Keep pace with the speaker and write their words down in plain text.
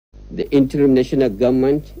The interim national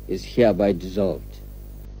government is hereby dissolved.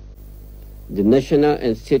 The national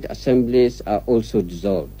and state assemblies are also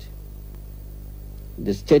dissolved.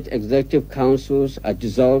 The state executive councils are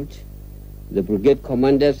dissolved. The brigade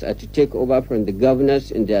commanders are to take over from the governors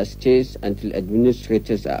in their states until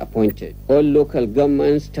administrators are appointed. All local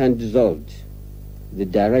governments stand dissolved. The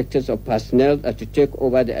directors of personnel are to take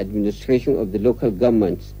over the administration of the local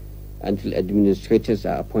governments until administrators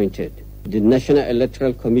are appointed. The National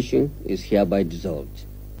Electoral Commission is hereby dissolved.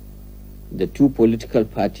 The two political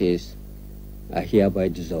parties are hereby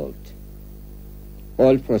dissolved.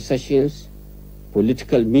 All processions,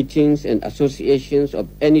 political meetings, and associations of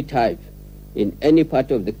any type in any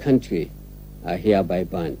part of the country are hereby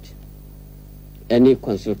banned. Any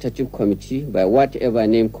consultative committee, by whatever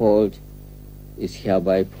name called, is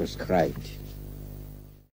hereby proscribed.